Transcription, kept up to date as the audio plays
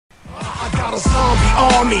got a zombie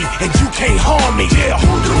army, and you can't harm me. Yeah,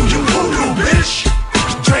 hoodoo, bitch.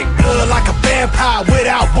 Drink blood like a vampire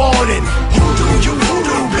without warning.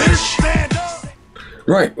 Hoodoo, bitch. Stand up.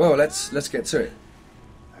 Right, well, let's get to it.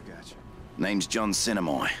 I got you. Name's John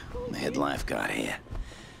Cinemoy. I'm the head lifeguard here.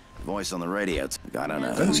 Voice on the radio. I don't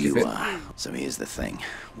know who you are. So here's the thing.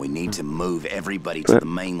 We need to move everybody to the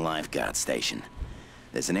main lifeguard station.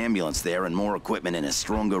 There's an ambulance there and more equipment and a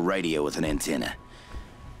stronger radio with an antenna.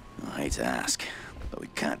 I hate to ask, but we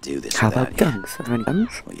can't do this How without about guns? Are there any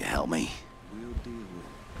guns? Will you help me?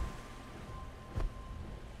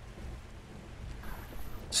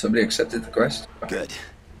 Somebody accepted the quest? Good.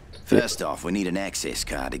 First off, we need an access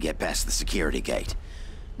card to get past the security gate.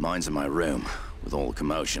 Mine's in my room. With all the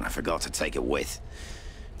commotion, I forgot to take it with.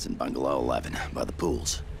 It's in Bungalow 11, by the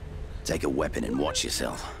pools. Take a weapon and watch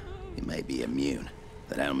yourself. You may be immune.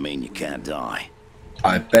 That don't mean you can't die.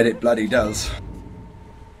 I bet it bloody does.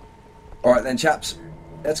 Alright then, chaps.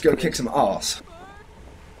 Let's go kick some arse.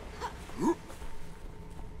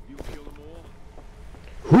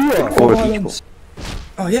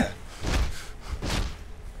 Oh, yeah.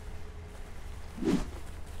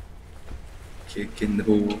 Kicking the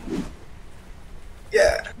ball.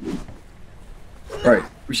 Yeah. Right,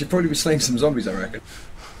 we should probably be slaying some zombies, I reckon.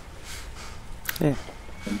 Yeah.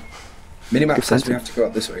 Minimap says we have to go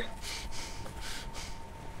up this way.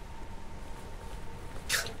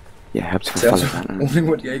 Yeah, I have to follow that. Wondering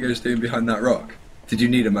what Diego's doing behind that rock. Did you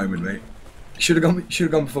need a moment, mate? You should have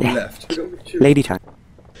gone before we left. Lady time.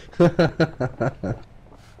 Hang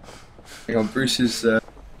on, Bruce is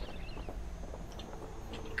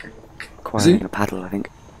Acquiring a paddle, I think.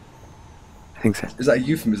 I think so. Is that a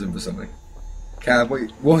euphemism for something? Cab, what are you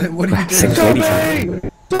doing? Zombie!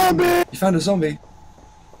 Zombie! You found a zombie?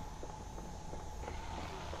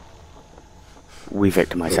 We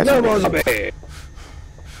victimized that.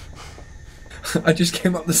 I just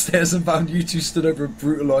came up the stairs and found you two stood over a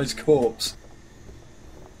brutalized corpse.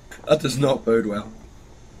 That does not bode well.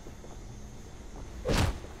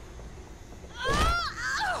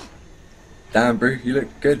 Damn, bro, you look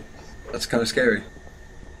good. That's kind of scary.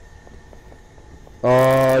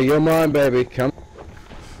 Oh, you're mine, baby. Come.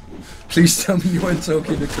 Please tell me you weren't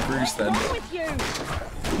talking to Caboose then.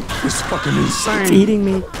 It's fucking insane. It's eating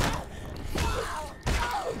me.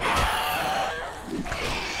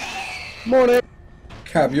 Morning.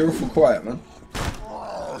 Cab, you're awful quiet, man.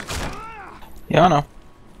 Yeah, I know.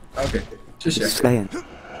 Okay, just It's checking. slaying.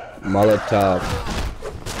 Molotov.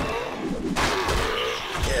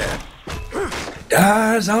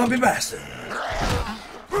 Die, zombie bastard!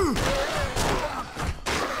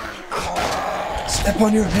 Step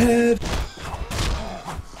on your head!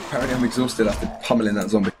 Apparently I'm exhausted after pummeling that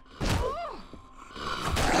zombie.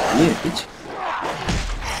 Yeah, bitch.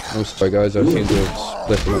 I'm sorry, guys. I seem to have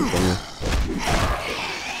split them up from you.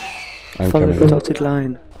 I'm Follow coming. the dotted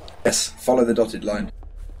line. Yes, follow the dotted line.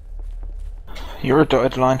 You're a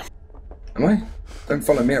dotted line. Am I? Don't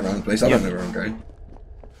follow me around the place, I don't know where I'm going.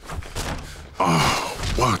 Oh,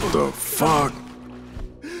 what the fuck?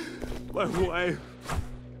 My wife.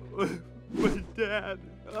 My dad.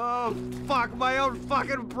 Oh, fuck, my own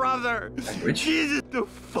fucking brother. Language? Jesus, the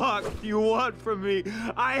fuck do you want from me?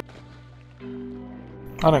 I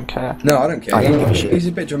don't care. No, I don't care. I don't give a shit. He's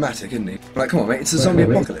a bit dramatic, isn't he? Like, come on, mate, it's a zombie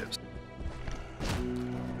apocalypse.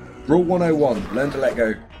 Rule 101, learn to let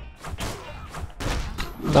go.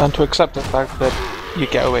 Learn to accept the fact that you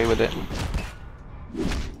get away with it.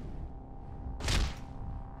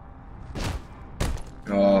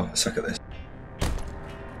 Oh, suck at this.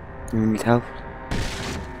 You need help?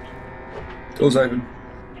 Door's open.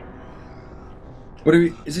 What do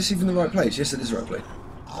we... Is this even the right place? Yes, it is the right place.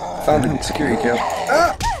 Found the security kill.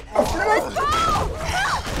 Ah!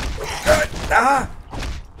 Ah!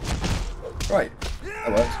 Right.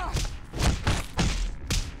 That worked.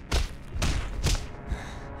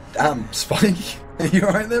 Damn, Spike. Are you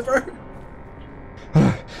alright there, bro?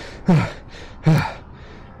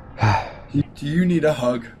 Do you need a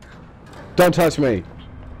hug? Don't touch me.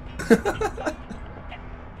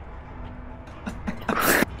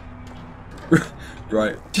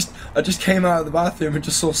 Right. I just came out of the bathroom and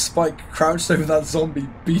just saw Spike crouched over that zombie,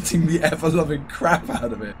 beating the ever-loving crap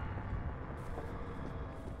out of it.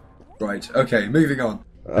 Right. Okay. Moving on.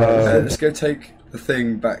 Let's go take the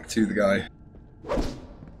thing back to the guy.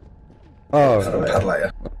 Oh. Paddle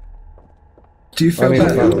later. Do you feel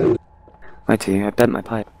better? I do. I bent my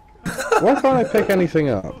pipe. Why can't I pick anything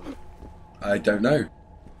up? I don't know.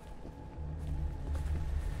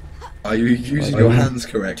 Are you using your hands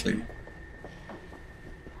correctly?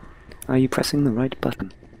 Are you pressing the right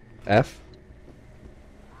button? F?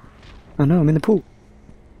 Oh no, I'm in the pool.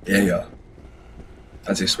 Yeah, you are.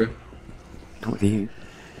 As he swim. Not with you.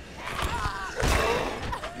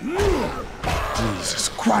 Jesus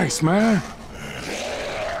Christ, man.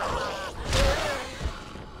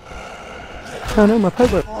 Oh no, my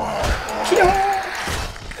pogo.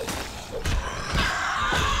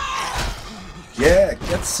 Yeah,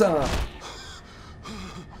 get some.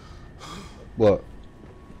 What?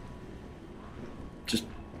 Just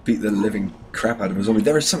beat the living crap out of a zombie.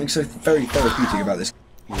 There is something so very therapeutic about this.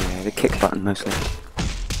 Yeah, the kick button mostly.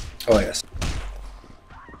 Oh yes.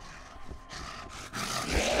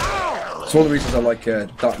 It's one of the reasons I like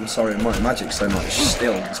Dark Messiah and Might and Magic so much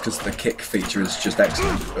still, is because the kick feature is just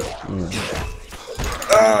excellent. But...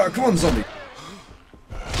 come on, zombie!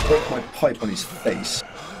 Break my pipe on his face.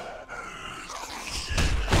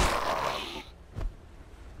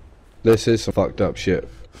 This is some fucked up shit.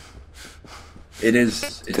 It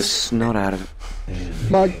is. The snot out of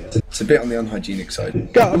it. It's a bit on the unhygienic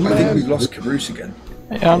side. God, I think man. we've lost Caboose again.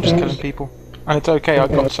 Yeah, I'm just killing people. And it's okay,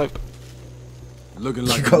 I've got soap. Looking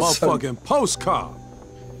like You a got some- motherfucking postcard.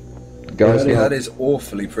 Guys, Yeah, that is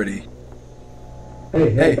awfully pretty.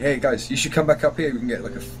 Hey, guys, you should come back up here. We can get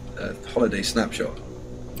like a holiday snapshot.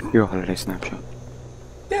 Your holiday snapshot.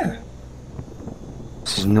 Yeah.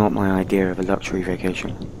 This is not my idea of a luxury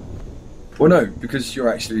vacation. Well, no, because you're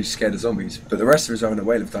actually scared of zombies. But the rest of us are having a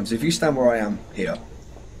whale of time. So if you stand where I am here,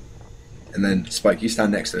 and then Spike, you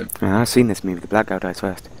stand next to him. I've seen this movie. The black guy dies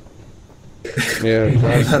first. yeah.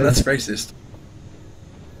 That's racist.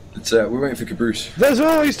 It's, we're waiting for Caboose. There's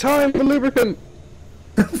always time for lubricant.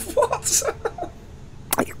 What?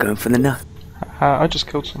 Are you going for the nut? I just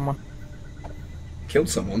killed someone. Killed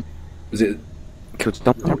someone? Was it? Killed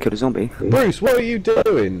a zombie. Bruce, what are you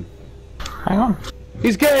doing? Hang on.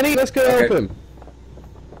 He's getting eaten. Let's go help him.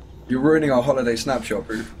 You're ruining our holiday snapshot,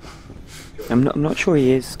 bro. I'm not sure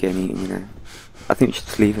he is getting eaten, you know. I think we should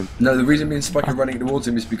just leave him. No, the reason me and Spike are running towards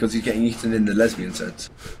him is because he's getting eaten in the lesbian sense.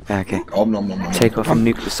 Okay. Om nom nom nom. Take off and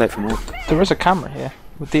nuke the site from all. There is a camera here.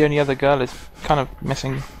 But the only other girl is kind of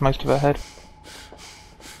missing most of her head.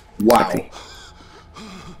 Wow. Ugly.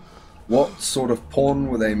 What sort of porn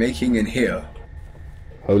were they making in here?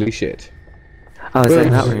 Holy shit. Oh, is that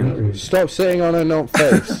in that Bruce, room? stop sitting on a not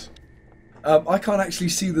face. I can't actually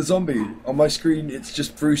see the zombie. On my screen, it's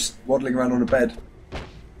just Bruce waddling around on a bed.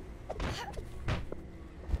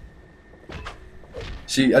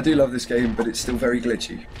 See, I do love this game, but it's still very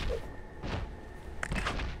glitchy.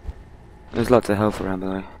 There's lots of health around, by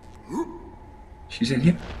the way. She's in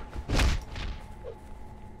here.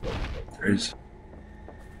 There is.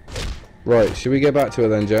 Right, should we get back to her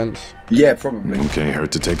then, gents? Yeah, probably. Okay,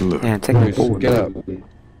 hurt to take a look. Yeah, take me Bruce, forward. get up.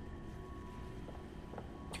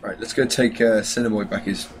 Right, let's go take Cinemoy back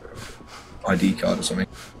his ID card or something.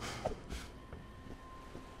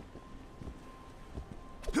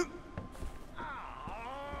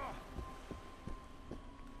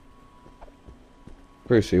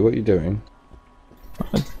 Brucey, what are you doing?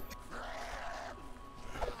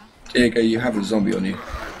 Diago, you have a zombie on you.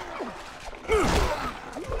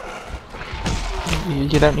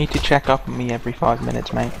 You don't need to check up on me every 5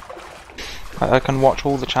 minutes, mate. I can watch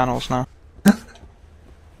all the channels now.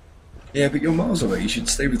 Yeah, but you're miles away. You should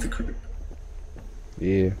stay with the crew.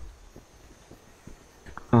 Yeah.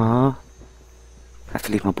 I have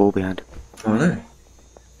to leave my ball behind. Oh no.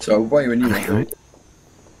 So I'll buy you a new Okay, one. right.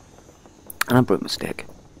 And I broke my stick.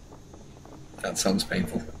 That sounds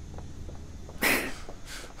painful.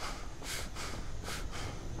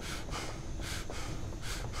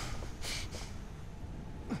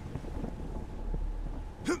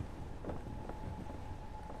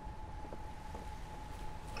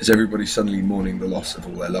 Is everybody suddenly mourning the loss of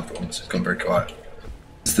all their loved ones? It's gone very quiet.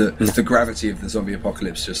 Is the gravity of the zombie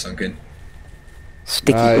apocalypse just sunk in?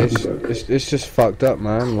 Sticky. It's just fucked up,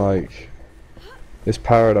 man. Like, this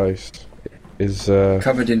paradise is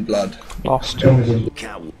Covered in blood. Lost.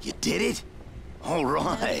 Cow, you did it? All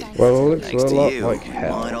right. well, it looks Thanks a to lot you. like Might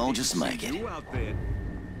hell. all just make it. You out there.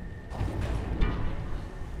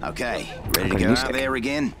 Okay, ready to Okay, go you out stick. there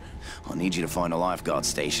again? I'll need you to find a lifeguard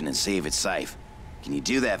station and see if it's safe. Can you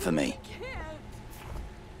do that for me?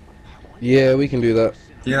 Yeah, we can do that.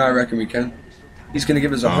 Yeah, I reckon we can. He's going to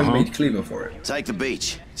give us a homemade cleaver for it. Take the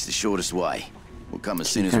beach. It's the shortest way. We'll come as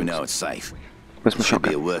soon as we know it's safe. Where's my Should be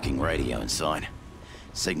a shotgun? working radio inside.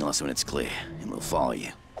 Signal us when it's clear, and we'll follow you.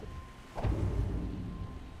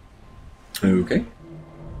 Okay.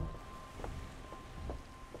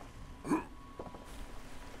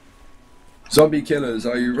 Zombie killers,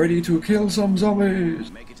 are you ready to kill some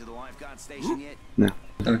zombies? Make it to the lifeguard station yet? No.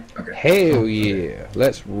 No? Okay. Hell yeah!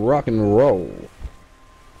 Let's rock and roll.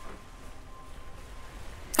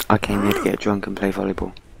 I came here to get drunk and play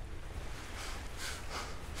volleyball.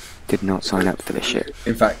 did not sign up for this shit.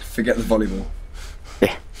 In fact, forget the volleyball.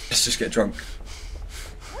 Yeah. Let's just get drunk.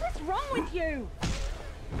 What is wrong with you?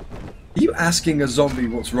 Are you asking a zombie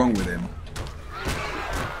what's wrong with him?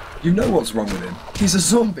 You know what's wrong with him. He's a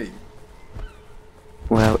zombie.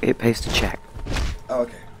 Well, it pays to check. Oh,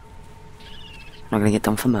 okay. I'm not gonna get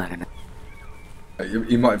done for murder.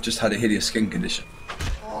 You might have just had a hideous skin condition.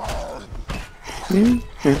 Yeah,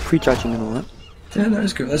 prejudging and all that. Yeah, no,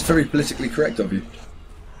 that's good. That's very politically correct of you.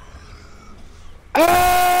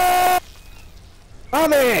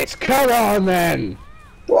 Damn it! Come on then!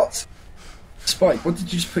 What? Spike, what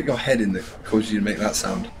did you just put your head in that caused you to make that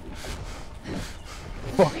sound?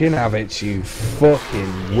 Fucking have it, you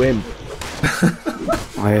fucking wimp.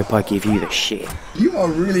 I hope I give you the shit. You are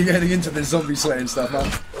really getting into this zombie slaying stuff, man.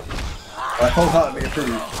 I wholeheartedly approve.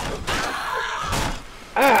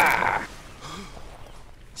 Ah!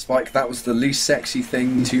 Spike, that was the least sexy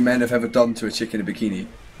thing two men have ever done to a chick in a bikini.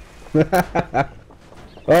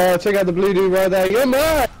 Oh, check out the blue dude right there. You're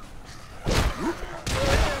mad!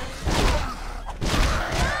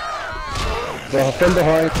 Oh, from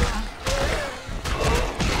behind.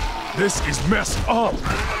 This is messed up.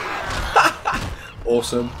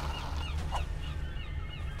 Awesome.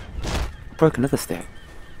 Broke another stick.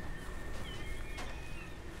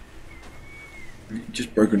 You've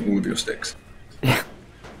just broken all of your sticks. Yeah.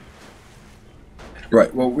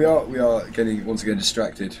 Right, well, we are getting once again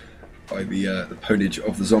distracted by the ponage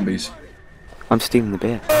of the zombies. I'm stealing the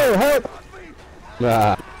beer. Oh, help!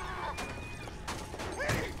 Nah.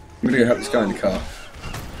 I'm gonna go help this guy in the car.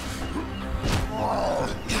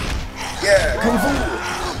 Yeah, come forward!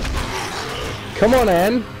 Come on,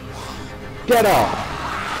 Ann. Get off.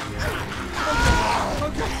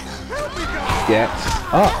 Get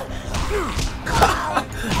up.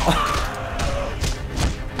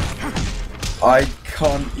 I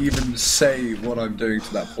can't even say what I'm doing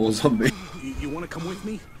to that poor zombie. You want to come with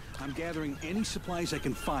me? I'm gathering any supplies I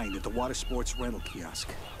can find at the water sports rental kiosk.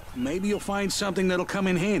 Maybe you'll find something that'll come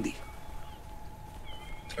in handy.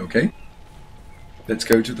 Okay. Let's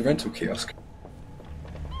go to the rental kiosk.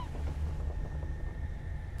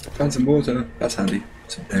 Found some water. That's handy.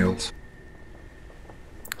 Some nails.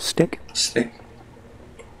 Stick? Stick.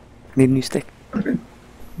 Need a new stick. Okay.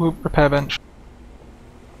 We'll repair bench.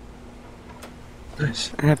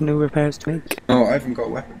 Nice. I have no repairs to make. Oh, I haven't got a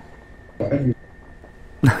weapon.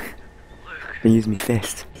 I use me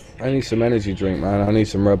fist. I need some energy drink, man. I need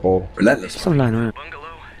some Red Bull. Relentless. Some line around.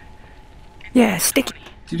 Yeah, sticky.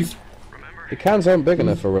 Did you... The cans aren't big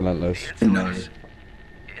enough for Relentless. No.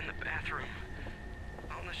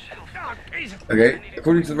 Okay,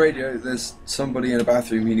 according to the radio, there's somebody in a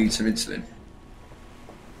bathroom who needs some insulin.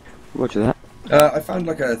 Roger that. I found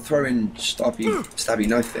like a throw-in stabby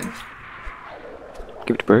knife thing.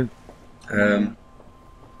 Give it to Brew.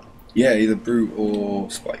 Yeah, either Brew or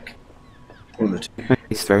Spike. One of the two.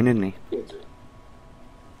 He's thrown in, isn't he?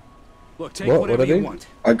 Look, take What whatever did he? you want.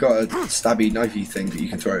 I got a stabby knifey thing that you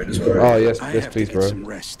can throw in as well. Oh, yes, I yes, have please, to get bro. some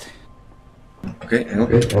rest. Okay, hang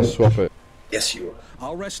on. I'll swap it. Yes, you will.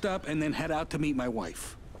 I'll rest up and then head out to meet my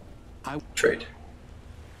wife. Trade.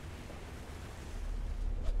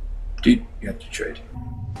 Dude, you have to trade.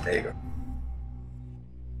 There you go.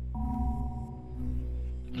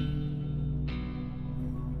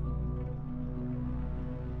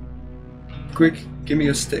 Quick, give me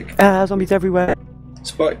your stick. Ah, zombies everywhere.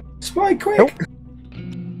 Spike. Spike, quick! Help.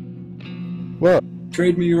 What?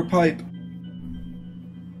 Trade me your pipe.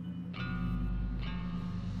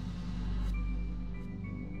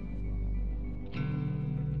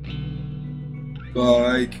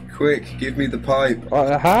 Spike, quick, give me the pipe.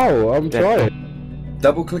 How? I'm trying.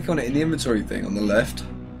 Double click on it in the inventory thing on the left.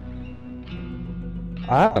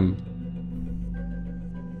 I am.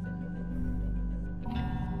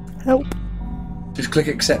 Help. Just click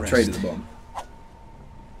accept trade at the bottom.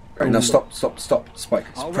 Right, now stop, Spike.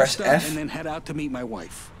 I'll Press rest up F. and then head out to meet my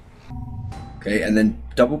wife. Okay, and then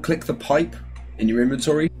double click the pipe in your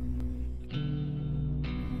inventory. And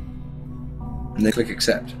then click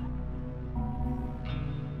accept.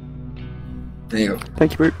 There you go.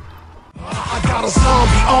 Thank you, Brew. I got a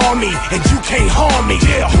zombie army, and you can't harm me.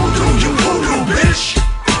 Yeah, hoodoo, you hoodoo, bitch.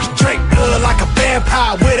 Drink blood like a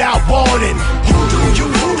vampire without warning.